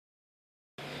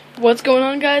What's going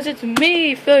on, guys? It's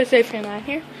me, Philly Safe Fan 9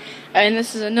 here, and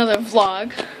this is another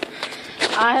vlog.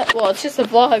 Well, it's just a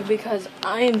vlog because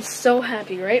I am so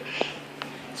happy, right?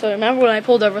 So remember when I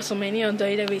pulled out WrestleMania on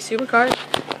WWE Supercard?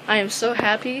 I am so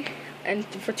happy, and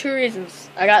for two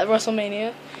reasons. I got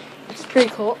WrestleMania, which is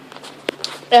pretty cool,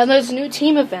 and there's a new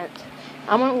team event.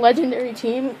 I'm on a legendary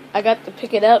team. I got to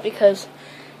pick it up because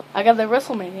I got the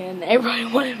WrestleMania, and everybody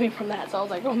wanted me from that, so I was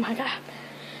like, oh my god.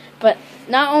 But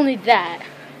not only that,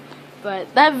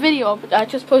 but that video I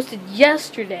just posted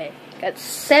yesterday got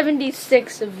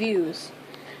 76 views.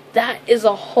 That is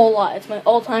a whole lot. It's my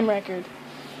all-time record.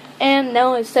 And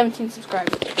now it's 17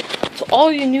 subscribers. So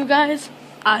all you new guys,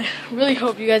 I really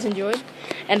hope you guys enjoyed.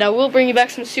 And I will bring you back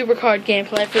some Supercard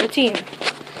gameplay for the team.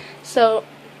 So,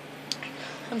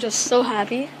 I'm just so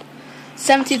happy.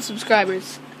 17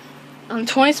 subscribers. On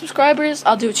 20 subscribers,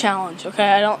 I'll do a challenge,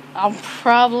 okay? I'll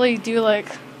probably do I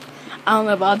don't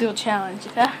know, but I'll do a challenge,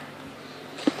 okay?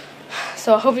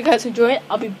 So I hope you guys enjoy it.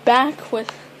 I'll be back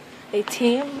with a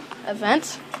team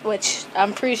event, which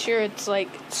I'm pretty sure it's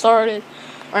started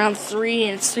around 3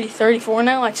 and it's 3:34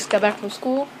 now. I just got back from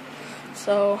school.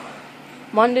 So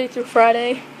Monday through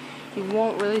Friday, you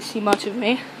won't really see much of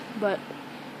me, but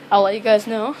I'll let you guys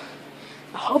know.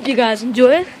 I hope you guys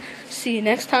enjoy it. See you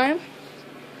next time.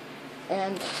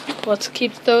 And let's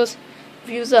keep those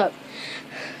views up.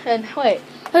 And wait,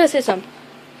 I gotta say something.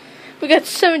 We got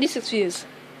 76 views.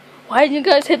 Why didn't you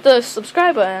guys hit the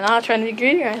subscribe button? I'm not trying to be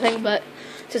greedy or anything, but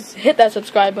just hit that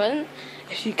subscribe button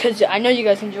because I know you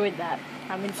guys enjoyed that.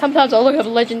 I mean, sometimes I'll look at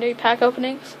legendary pack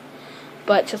openings,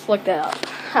 but just look that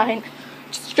up.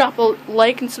 Just drop a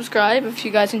like and subscribe if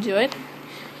you guys enjoyed.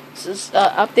 This is an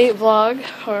update vlog,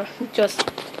 or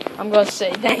just, I'm going to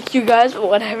say thank you guys, or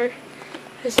whatever.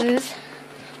 This is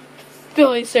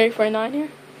Philly Safe 9 here,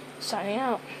 signing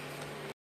out.